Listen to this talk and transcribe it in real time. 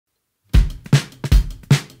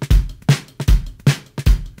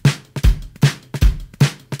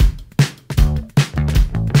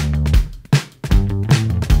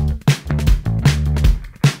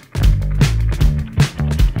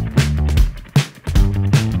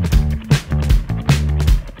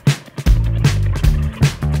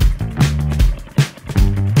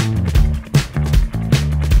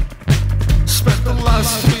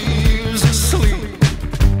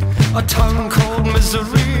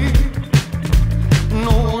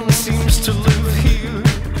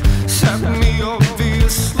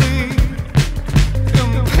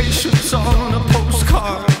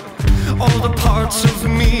parts of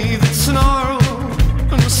me that snarl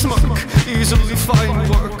and smoke easily find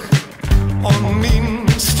work on mean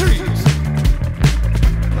streets.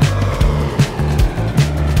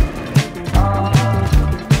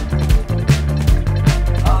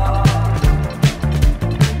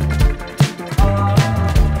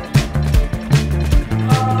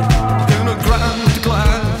 In a grand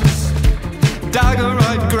glass,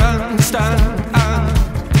 dagger-eyed grandstand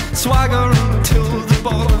and swagger until the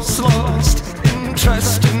boss lost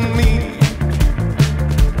interest in me.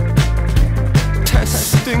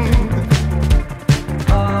 Testing,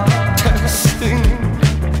 testing,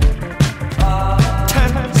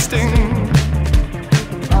 testing,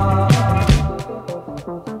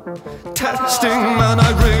 testing. Man,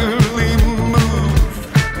 I rarely move.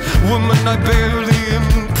 Woman, I barely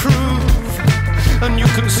improve. And you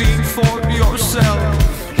can see for yourself.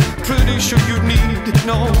 Pretty sure you need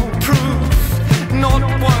no proof. Not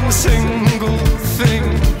one single thing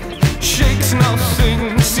shakes,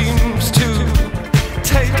 nothing seems to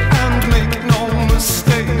take and make no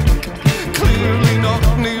mistake. Clearly not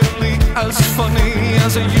nearly as funny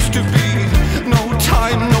as it used to be. No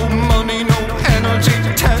time, no money, no energy.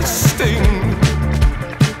 Testing,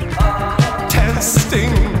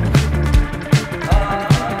 testing,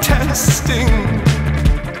 testing,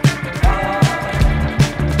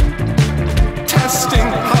 testing.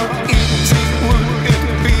 How easy would it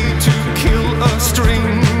be to kill a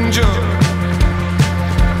stranger?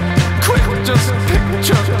 Quick, just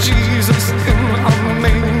picture Jesus in a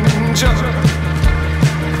manger.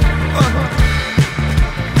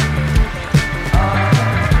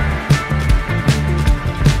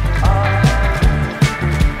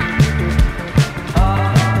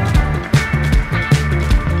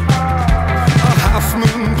 A half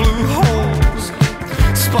moon blew holes,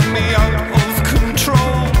 spun me out of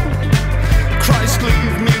control. Christ,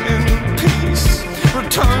 leave me in peace.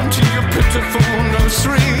 Return to your pitiful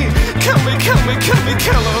nursery. Kill me, kill me, kill me,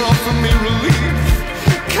 killer, offer me relief.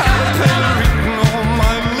 Caterpillar eating all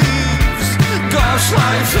my leaves. Gosh,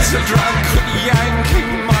 life is a drag, quit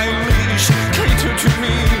yanking my leash. Cater to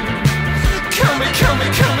me. Kill me, kill me,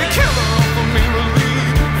 kill me, killer, offer me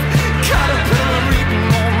relief. Caterpillar eating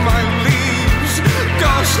all my leaves.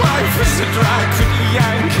 Gosh, life is a drag, quit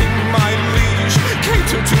yanking my leash.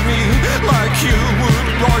 Cater to me like you would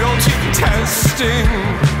royalty. Testing,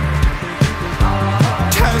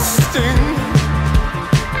 testing,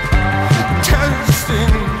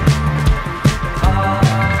 testing,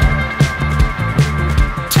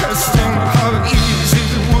 testing. How easy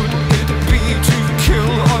would it be to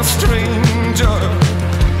kill a stranger?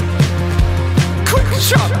 Quick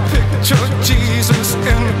shot picture Jesus